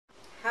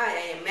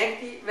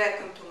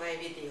welcome to my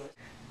video.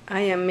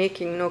 I am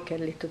making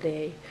nokedli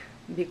today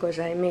because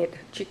I made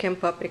chicken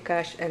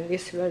paprikas and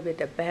this will be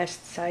the best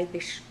side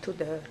dish to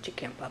the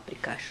chicken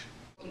paprikas.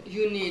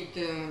 You need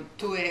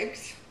 2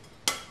 eggs,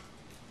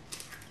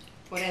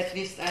 or at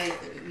least I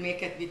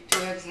make it with 2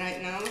 eggs right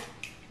now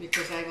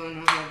because I want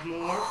to have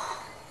more.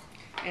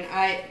 And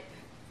I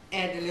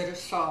add a little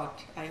salt,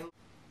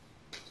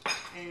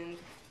 and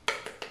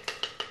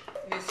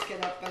whisk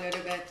it up a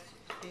little bit.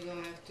 You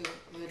don't have to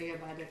worry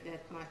about it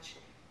that much.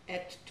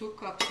 Add 2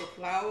 cups of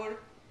flour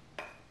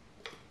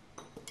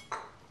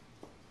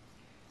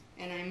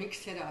and I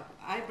mix it up.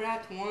 I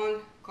brought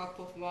 1 cup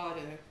of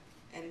water,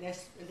 and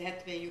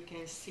that way you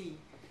can see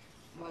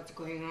what's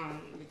going on,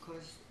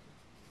 because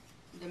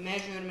the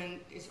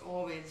measurement is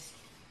always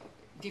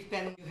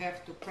dependent. You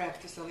have to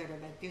practice a little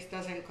bit. This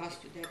doesn't cost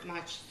you that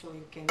much, so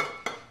you can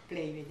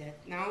play with it.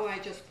 Now I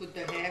just put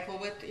the half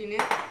of it in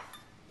it,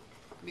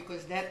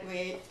 because that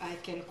way I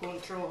can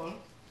control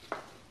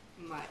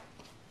my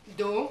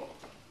dough,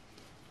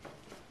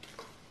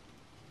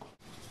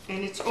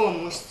 and it's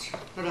almost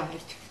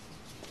right.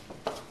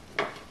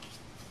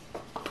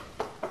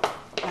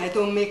 I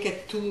don't make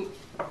it too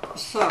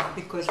soft,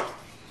 because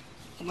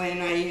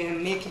when I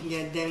am making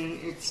it, then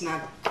it's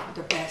not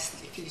the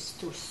best if it's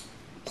too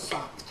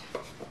soft.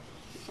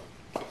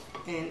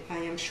 And I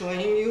am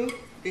showing you,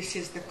 this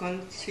is the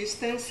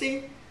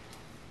consistency.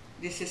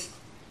 This is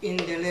in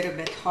the little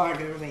bit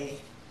harder way,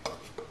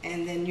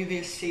 and then you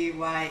will see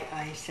why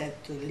I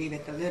said to leave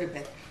it a little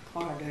bit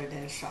harder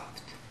than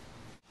soft.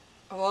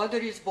 Water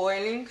is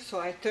boiling, so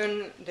I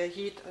turn the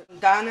heat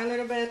down a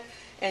little bit,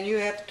 and you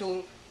have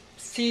to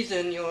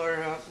season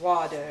your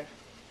water,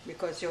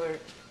 because your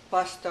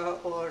pasta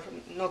or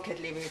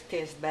nokedli will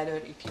taste better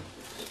if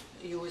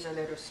you use a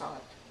little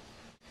salt.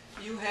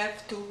 You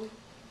have to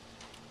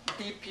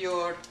dip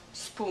your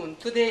spoon.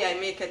 Today I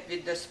make it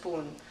with the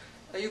spoon.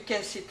 You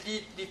can see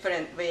 3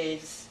 different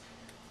ways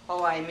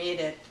how I made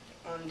it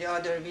on the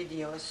other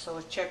videos,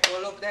 so check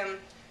all of them,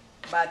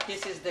 but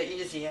this is the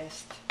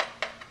easiest.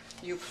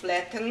 You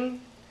flatten,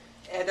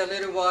 add a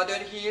little water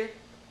here,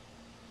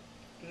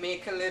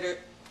 make a little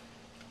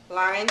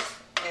lines,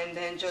 and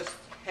then just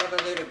have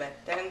a little bit.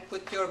 Then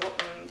put your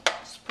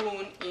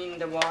spoon in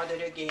the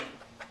water again.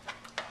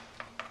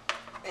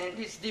 And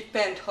this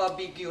depends how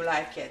big you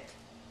like it.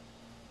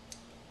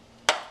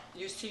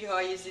 You see how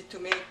easy to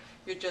make?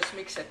 You just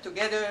mix it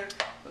together,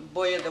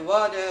 boil the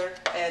water,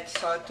 add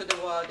salt to the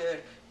water,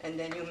 and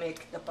then you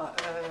make the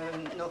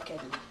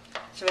nokedli.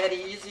 It's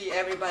very easy.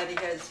 Everybody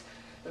has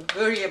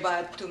worry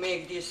about to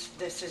make this.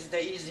 This is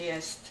the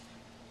easiest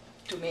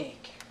to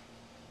make.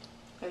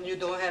 And you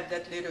don't have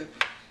that little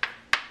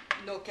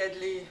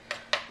nokedli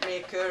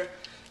maker,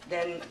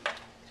 then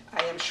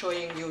I am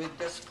showing you with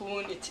the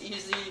spoon. It's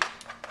easy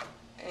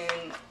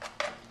and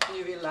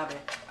you will love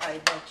it, I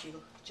bet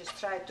you. Just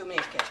try to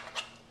make it.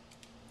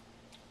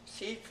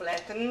 See,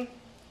 flatten,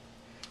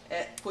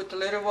 put a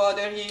little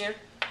water here,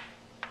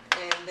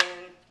 and then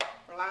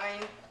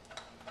line.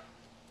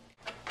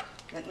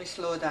 Let me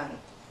slow down.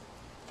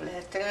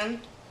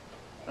 Flatten,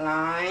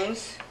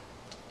 lines.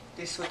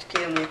 This would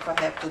kill me if I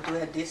have to do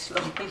it this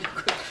slow, because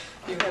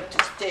you have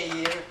to stay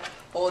here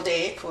all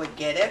day,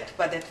 forget it.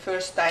 But at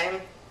first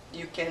time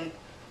you can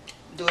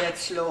do it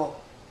slow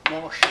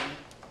motion.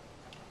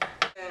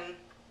 And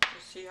you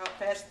see how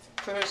fast?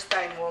 First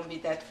time won't be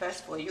that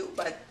fast for you,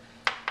 but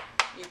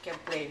you can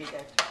play with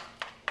it.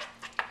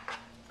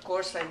 Of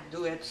course I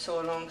do it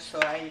so long, so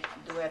I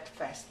do it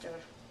faster.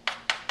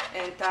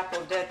 And top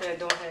of that, I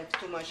don't have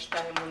too much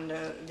time on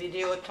the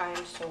video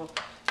time, so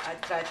I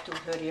try to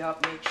hurry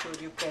up, make sure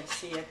you can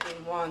see it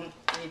in one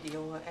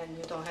video and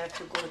you don't have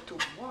to go to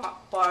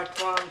part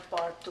 1,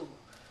 part 2.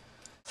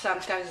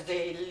 Sometimes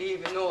they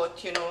leave a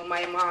note, you know,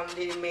 my mom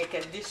didn't make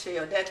it this way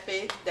or that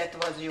way. That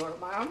was your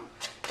mom,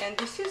 and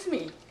this is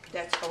me.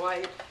 That's how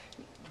I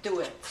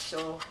do it.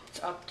 So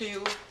it's up to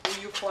you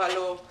who you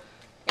follow,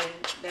 and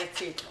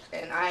that's it.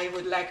 And I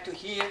would like to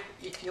hear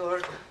if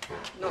your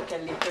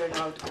nokedli turn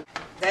out good.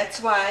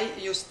 That's why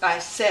I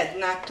said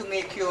not to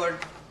make your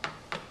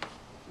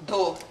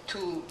dough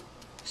too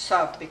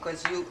soft,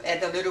 because you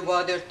add a little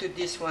water to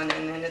this one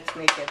and then it's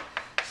make it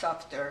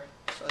softer.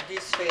 So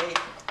this way,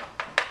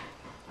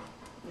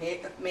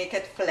 make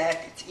it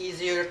flat. It's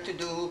easier to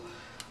do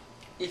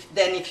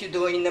than if you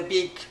do in a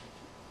big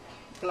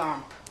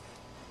lump.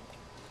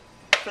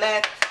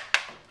 Flat,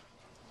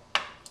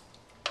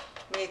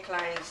 make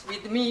lines.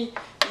 With me,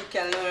 you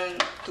can learn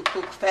to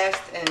cook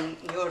fast and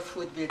your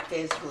food will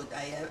taste good.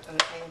 I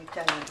am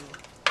telling you.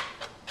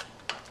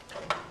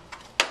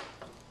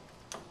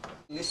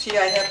 You see,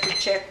 I have to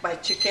check my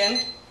chicken,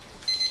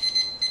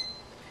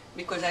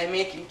 because I'm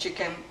making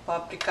chicken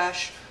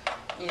paprikas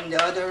in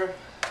the other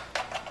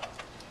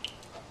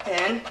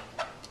pan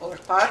or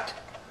pot,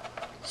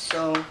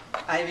 so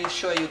I will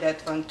show you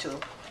that one too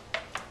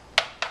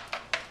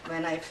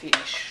when I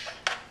finish.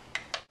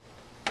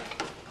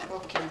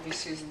 Okay,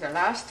 this is the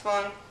last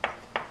one.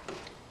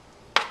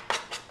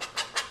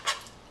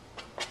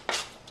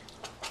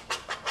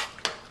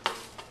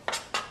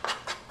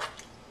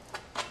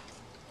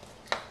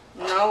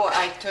 Now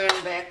I turn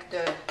back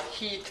the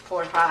heat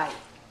for high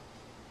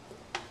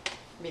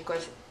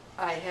because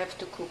I have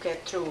to cook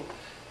it through.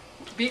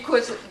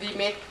 Because we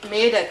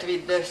made it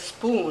with the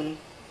spoon,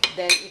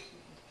 then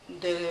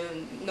the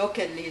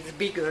nokedli is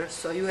bigger,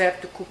 so you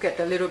have to cook it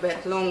a little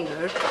bit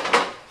longer.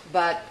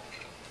 But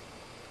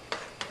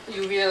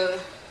you will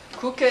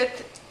cook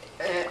it,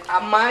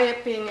 in my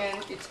opinion,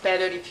 it's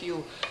better if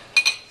you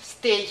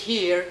stay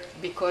here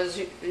because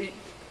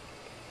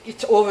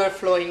it's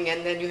overflowing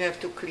and then you have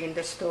to clean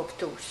the stove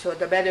too. So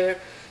the better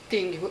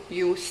thing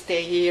you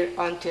stay here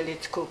until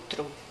it's cooked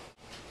through.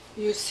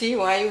 You see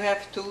why you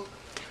have to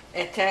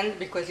attend,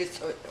 because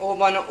it's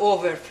want to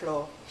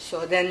overflow.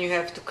 So then you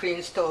have to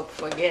clean stove.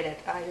 Forget it.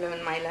 I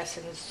learned my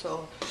lessons,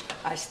 so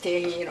I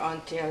stay here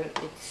until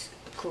it's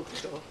cooked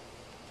through.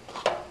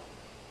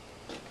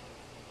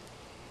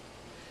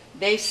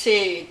 They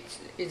say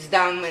it's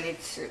done when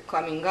it's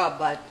coming up,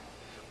 but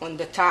on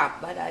the top.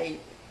 But I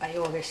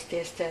always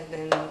taste it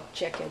and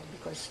check it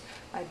because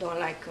I don't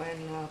like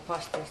when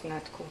pasta is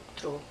not cooked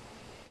through.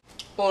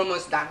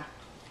 Almost done.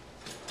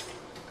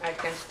 I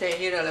can stay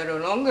here a little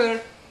longer.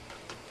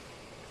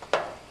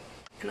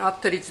 And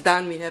after it's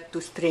done, we have to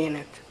strain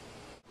it.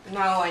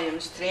 Now I am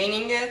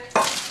straining it.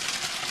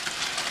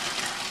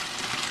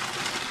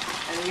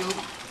 And you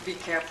be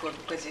careful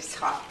because it's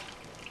hot.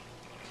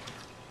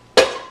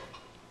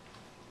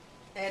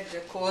 Add the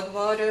cold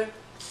water.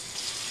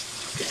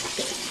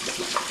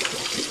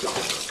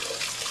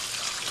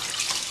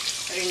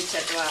 Rinse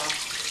it well.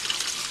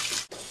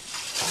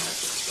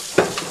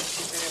 A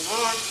little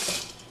more.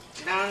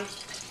 Done.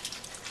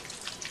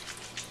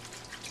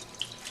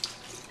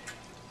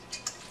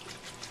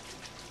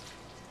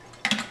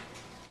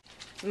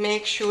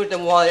 Make sure the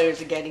water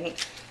is getting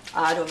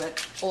out of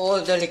it,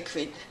 all the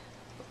liquid.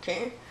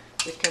 Okay,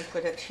 we can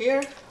put it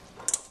here.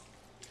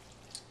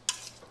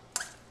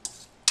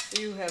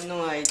 You have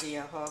no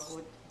idea how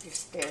good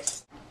this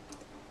tastes.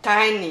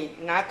 Tiny,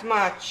 not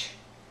much,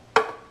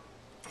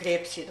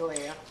 grapeseed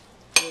oil.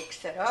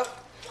 Mix it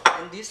up,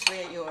 and this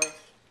way your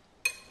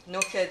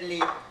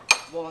nokedli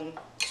won't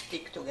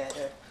stick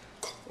together.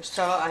 You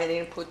saw I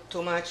didn't put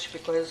too much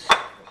because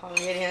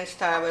Hungarian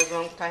style was a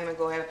long time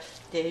ago.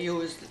 They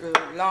used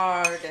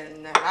lard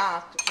and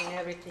rat and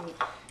everything,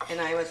 and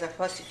I was a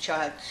fussy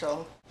child.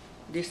 So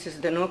this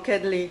is the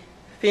nokedli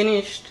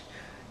finished.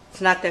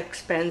 It's not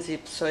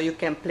expensive, so you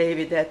can play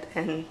with it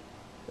and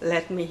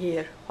let me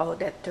hear how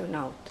that turned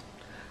out.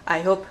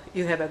 I hope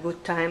you have a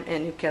good time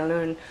and you can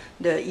learn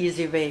the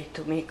easy way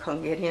to make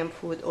Hungarian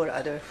food or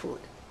other food.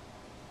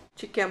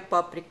 Chicken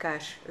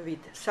paprikas with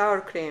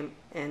sour cream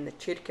and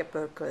csirke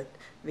pörkölt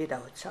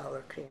without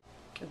sour cream.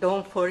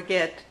 Don't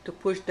forget to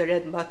push the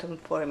red button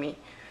for me,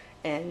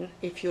 and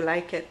if you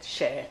like it,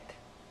 share it.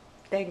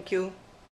 Thank you.